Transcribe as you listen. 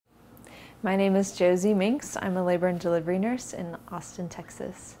My name is Josie Minks. I'm a labor and delivery nurse in Austin,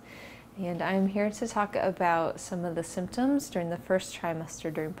 Texas. And I'm here to talk about some of the symptoms during the first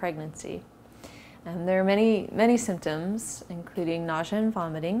trimester during pregnancy. There are many symptoms, including nausea and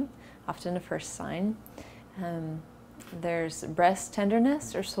vomiting, often a first sign. There's breast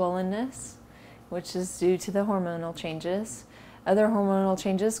tenderness or swollenness, which is due to the hormonal changes. Other hormonal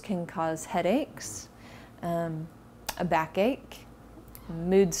changes can cause headaches, a backache,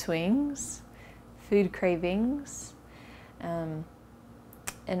 mood swings, food cravings, and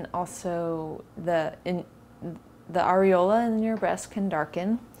also the areola in your breast can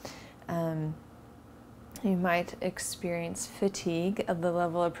darken. You might experience fatigue. The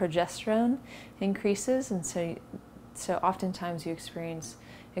level of progesterone increases, and so oftentimes you experience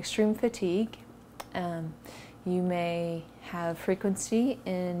extreme fatigue. You may have frequency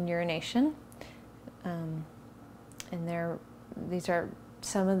in urination, and these are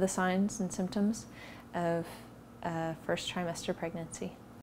some of the signs and symptoms of first trimester pregnancy.